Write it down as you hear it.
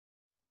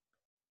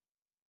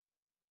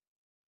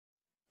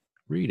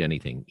Read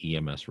anything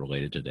EMS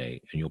related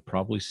today, and you'll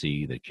probably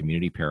see that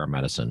community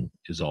paramedicine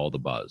is all the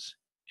buzz.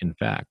 In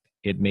fact,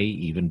 it may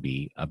even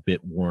be a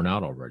bit worn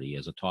out already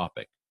as a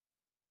topic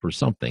for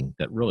something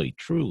that really,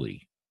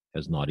 truly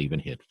has not even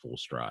hit full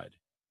stride.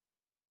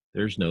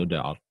 There's no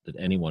doubt that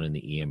anyone in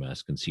the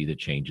EMS can see that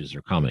changes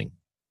are coming.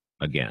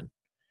 Again,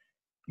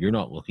 you're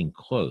not looking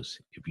close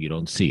if you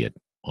don't see it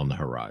on the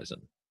horizon.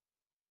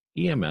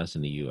 EMS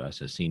in the US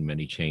has seen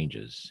many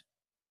changes,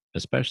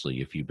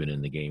 especially if you've been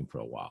in the game for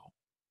a while.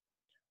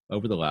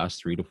 Over the last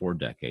 3 to 4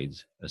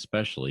 decades,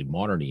 especially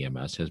modern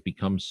EMS has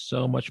become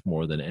so much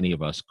more than any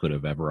of us could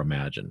have ever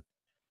imagined.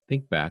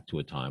 Think back to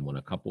a time when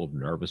a couple of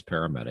nervous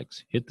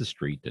paramedics hit the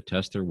street to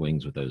test their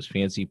wings with those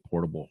fancy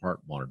portable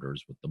heart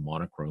monitors with the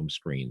monochrome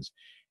screens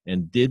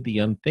and did the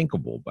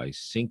unthinkable by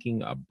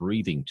sinking a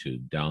breathing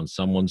tube down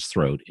someone's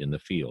throat in the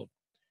field.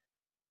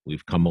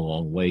 We've come a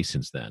long way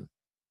since then.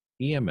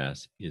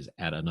 EMS is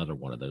at another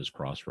one of those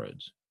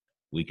crossroads.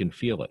 We can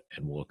feel it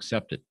and will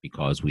accept it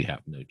because we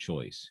have no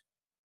choice.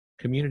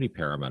 Community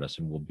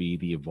paramedicine will be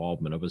the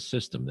evolvement of a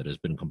system that has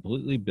been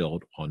completely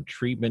built on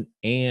treatment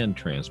and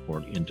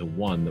transport into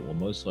one that will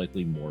most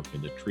likely morph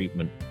into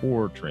treatment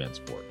or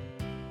transport.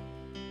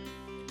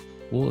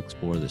 We'll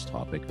explore this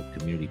topic of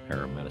community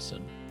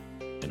paramedicine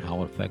and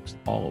how it affects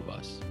all of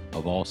us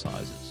of all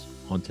sizes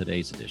on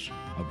today's edition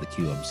of the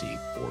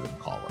QMC Board and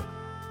Collar.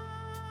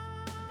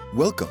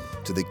 Welcome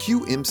to the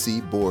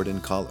QMC Board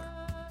and Collar,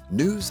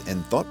 news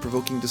and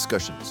thought-provoking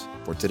discussions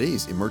for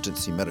today's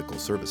emergency medical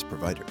service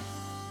provider.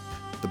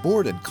 The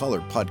Board and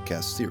Collar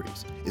podcast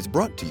series is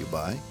brought to you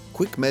by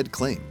QuickMed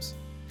Claims,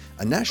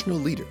 a national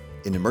leader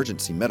in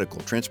emergency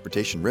medical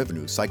transportation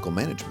revenue cycle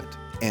management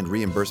and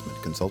reimbursement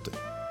consulting.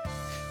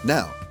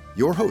 Now,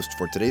 your host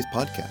for today's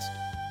podcast,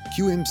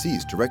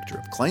 QMC's Director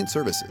of Client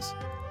Services,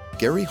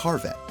 Gary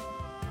Harvat.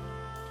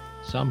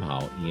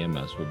 Somehow,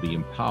 EMS will be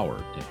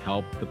empowered to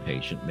help the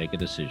patient make a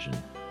decision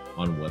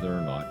on whether or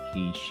not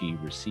she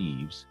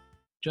receives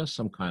just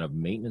some kind of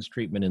maintenance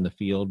treatment in the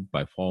field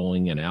by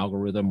following an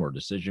algorithm or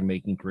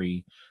decision-making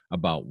tree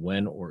about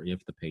when or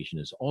if the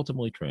patient is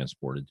ultimately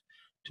transported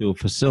to a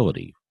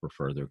facility for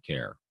further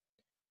care.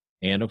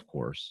 And of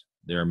course,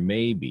 there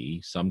may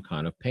be some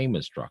kind of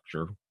payment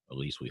structure, at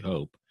least we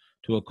hope,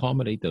 to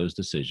accommodate those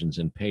decisions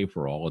and pay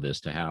for all of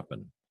this to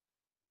happen.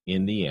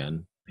 In the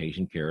end,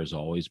 patient care is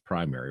always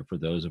primary for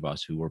those of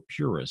us who are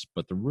purists,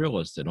 but the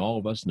realists in all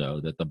of us know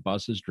that the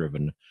bus is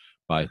driven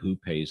by who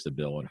pays the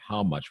bill and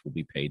how much will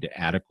be paid to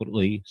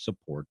adequately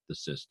support the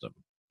system.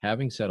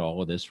 Having said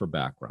all of this for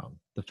background,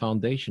 the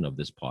foundation of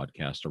this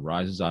podcast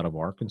arises out of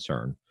our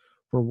concern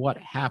for what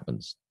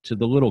happens to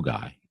the little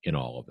guy in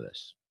all of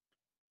this.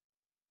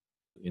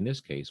 In this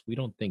case, we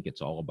don't think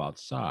it's all about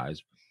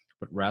size,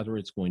 but rather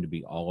it's going to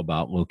be all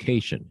about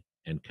location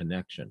and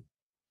connection.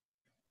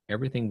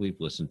 Everything we've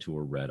listened to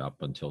or read up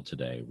until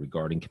today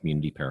regarding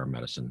community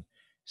paramedicine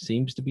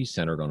seems to be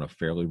centered on a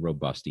fairly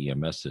robust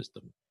EMS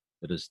system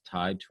that is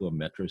tied to a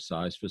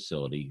metro-sized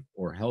facility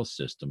or health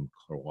system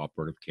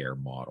cooperative care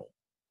model.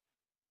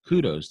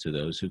 Kudos to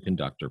those who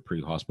conduct their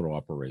pre-hospital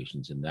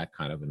operations in that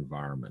kind of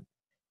environment.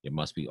 It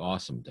must be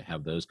awesome to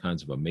have those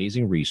kinds of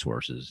amazing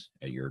resources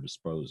at your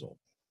disposal.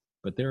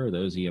 But there are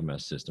those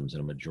EMS systems in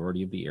a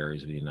majority of the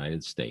areas of the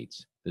United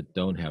States that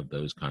don't have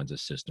those kinds of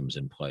systems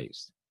in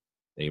place.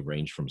 They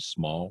range from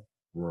small,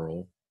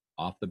 rural,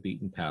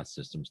 off-the-beaten-path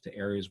systems to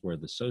areas where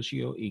the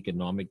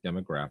socioeconomic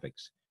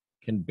demographics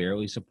can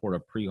barely support a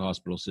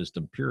pre-hospital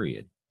system,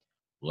 period,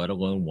 let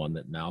alone one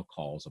that now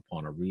calls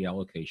upon a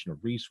reallocation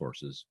of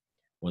resources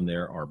when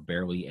there are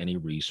barely any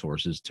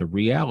resources to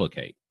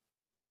reallocate.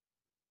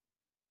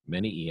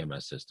 Many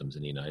EMS systems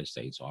in the United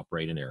States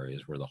operate in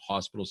areas where the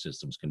hospital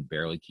systems can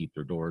barely keep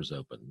their doors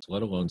open,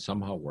 let alone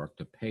somehow work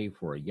to pay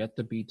for a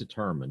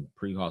yet-to-be-determined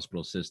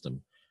pre-hospital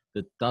system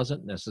that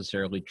doesn't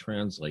necessarily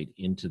translate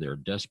into their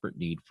desperate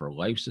need for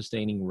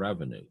life-sustaining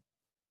revenue,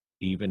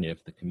 even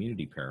if the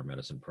community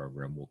paramedicine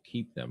program will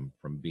keep them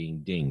from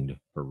being dinged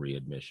for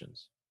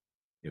readmissions.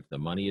 If the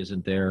money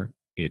isn't there,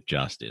 it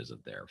just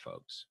isn't there,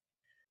 folks.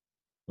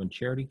 When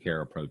charity care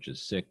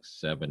approaches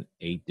 6, 7,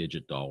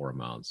 8-digit dollar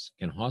amounts,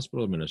 can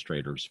hospital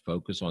administrators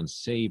focus on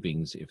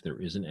savings if there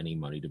isn't any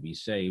money to be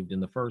saved in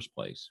the first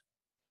place?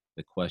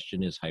 The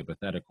question is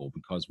hypothetical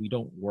because we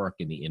don't work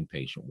in the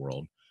inpatient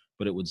world,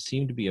 but it would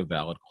seem to be a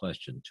valid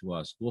question to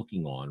us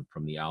looking on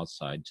from the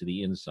outside to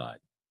the inside.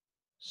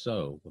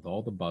 So, with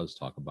all the buzz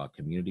talk about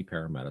community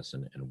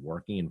paramedicine and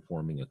working and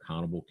forming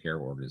accountable care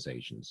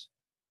organizations,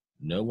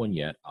 no one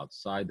yet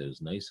outside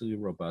those nicely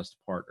robust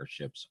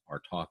partnerships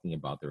are talking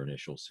about their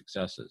initial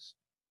successes.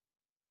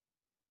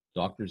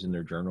 Doctors in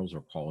their journals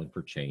are calling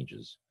for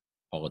changes.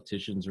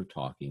 Politicians are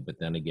talking, but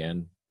then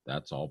again,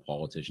 that's all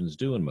politicians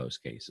do in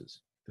most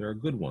cases. There are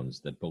good ones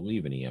that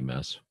believe in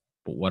EMS,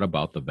 but what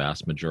about the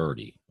vast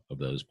majority of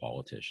those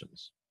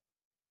politicians?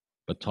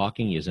 But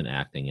talking isn't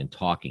acting, and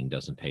talking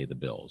doesn't pay the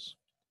bills.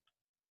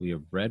 We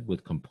have read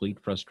with complete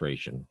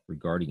frustration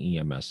regarding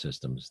EMS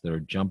systems that are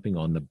jumping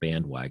on the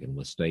bandwagon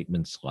with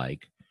statements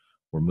like,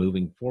 We're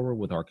moving forward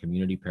with our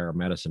community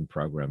paramedicine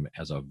program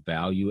as a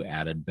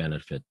value-added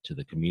benefit to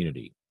the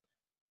community.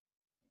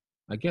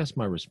 I guess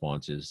my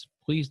response is,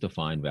 please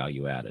define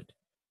value-added.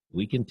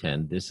 We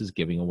contend this is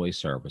giving away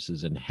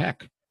services, and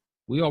heck,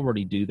 we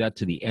already do that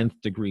to the nth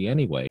degree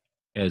anyway,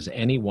 as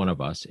any one of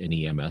us in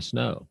EMS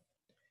know.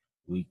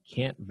 We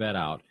can't vet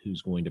out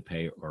who's going to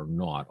pay or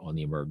not on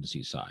the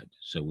emergency side,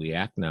 so we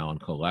act now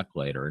and collect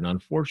later, and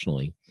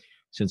unfortunately,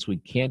 since we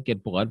can't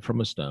get blood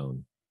from a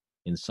stone,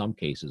 in some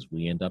cases,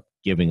 we end up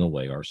giving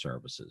away our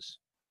services.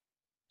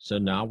 So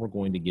now we're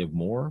going to give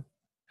more.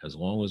 As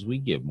long as we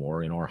give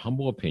more, in our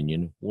humble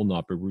opinion, we'll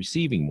not be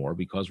receiving more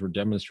because we're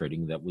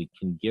demonstrating that we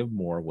can give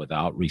more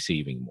without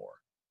receiving more.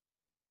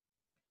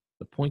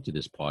 The point of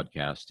this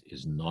podcast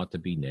is not to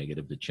be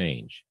negative to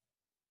change.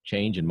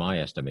 Change, in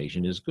my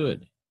estimation, is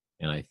good,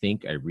 and I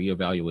think a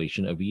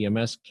reevaluation of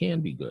EMS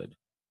can be good,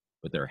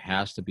 but there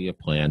has to be a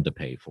plan to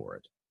pay for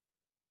it.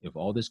 If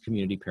all this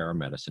community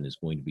paramedicine is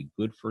going to be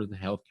good for the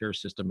healthcare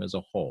system as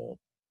a whole,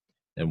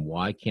 then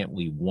why can't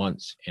we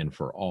once and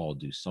for all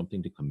do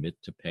something to commit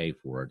to pay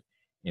for it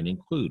and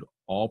include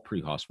all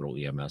pre-hospital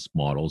EMS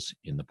models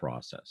in the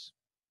process?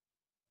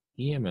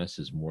 EMS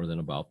is more than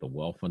about the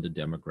well-funded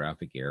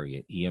demographic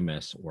area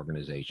EMS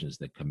organizations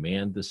that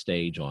command the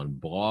stage on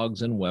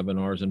blogs and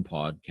webinars and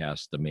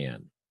podcast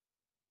demand.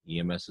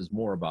 EMS is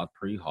more about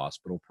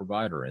pre-hospital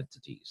provider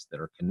entities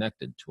that are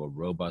connected to a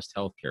robust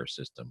healthcare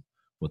system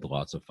with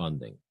lots of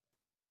funding.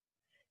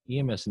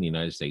 EMS in the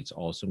United States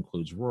also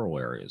includes rural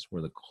areas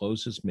where the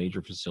closest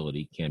major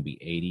facility can be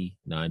 80,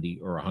 90,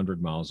 or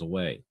 100 miles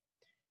away.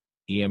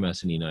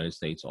 EMS in the United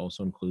States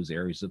also includes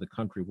areas of the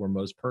country where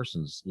most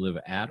persons live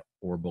at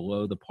or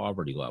below the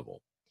poverty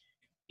level.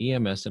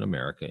 EMS in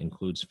America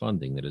includes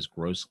funding that is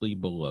grossly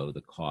below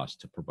the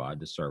cost to provide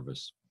the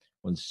service,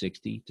 when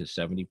 60 to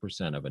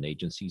 70% of an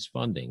agency's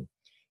funding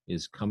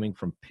is coming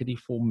from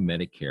pitiful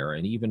Medicare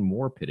and even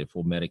more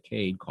pitiful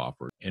Medicaid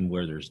coffers, and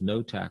where there's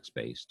no tax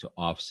base to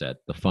offset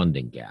the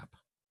funding gap.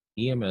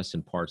 EMS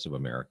in parts of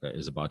America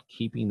is about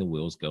keeping the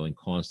wheels going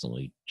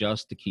constantly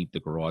just to keep the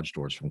garage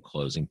doors from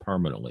closing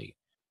permanently.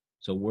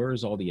 So where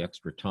is all the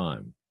extra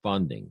time,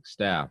 funding,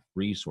 staff,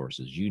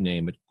 resources, you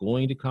name it,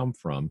 going to come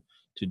from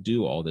to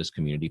do all this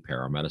community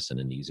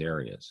paramedicine in these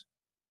areas?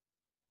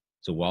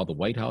 So while the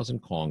White House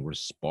and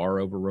Congress spar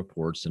over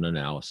reports and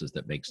analysis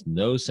that makes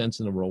no sense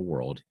in the real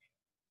world,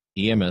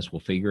 EMS will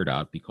figure it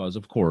out because,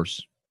 of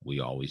course, we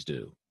always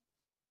do.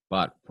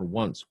 But for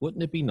once,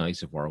 wouldn't it be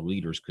nice if our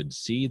leaders could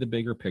see the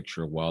bigger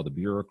picture while the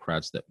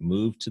bureaucrats that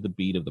move to the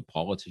beat of the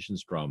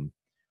politician's drum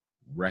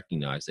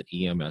recognize that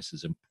EMS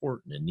is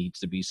important and needs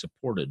to be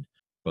supported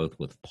both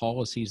with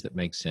policies that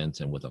make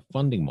sense and with a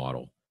funding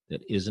model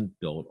that isn't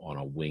built on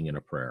a wing and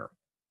a prayer?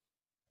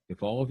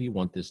 If all of you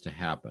want this to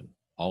happen,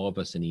 all of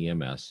us in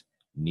EMS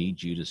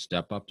need you to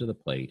step up to the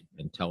plate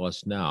and tell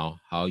us now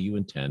how you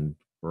intend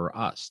for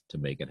us to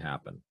make it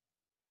happen.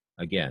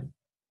 Again,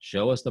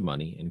 show us the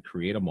money and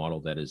create a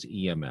model that is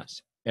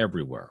EMS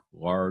everywhere: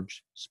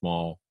 large,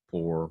 small,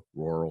 poor,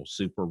 rural,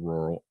 super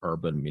rural,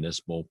 urban,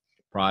 municipal,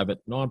 private,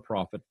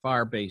 nonprofit,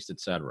 fire-based,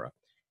 etc.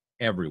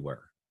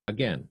 Everywhere.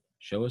 Again,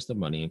 show us the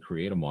money and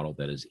create a model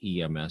that is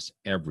EMS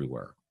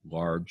everywhere: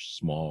 large,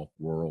 small,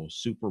 rural,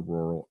 super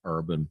rural,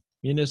 urban,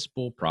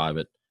 municipal,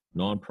 private,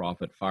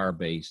 nonprofit,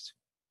 fire-based,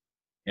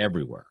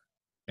 everywhere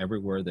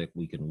that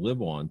we can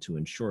live on to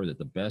ensure that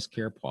the best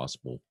care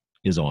possible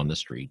is on the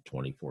street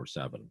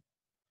 24/7.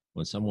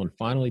 When someone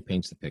finally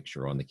paints the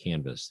picture on the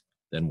canvas,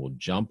 then we'll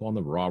jump on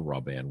the rah-rah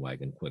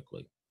bandwagon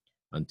quickly.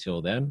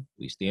 Until then,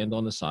 we stand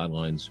on the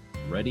sidelines,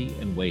 ready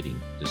and waiting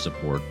to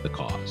support the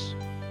cause.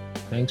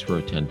 Thanks for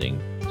attending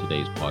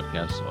today's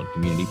podcast on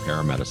community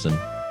paramedicine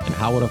and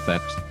how it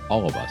affects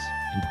all of us,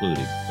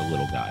 including the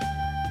little guy.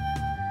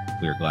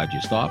 We're glad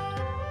you stopped.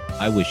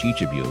 I wish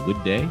each of you a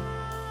good day,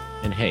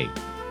 and hey,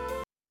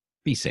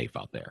 be safe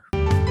out there.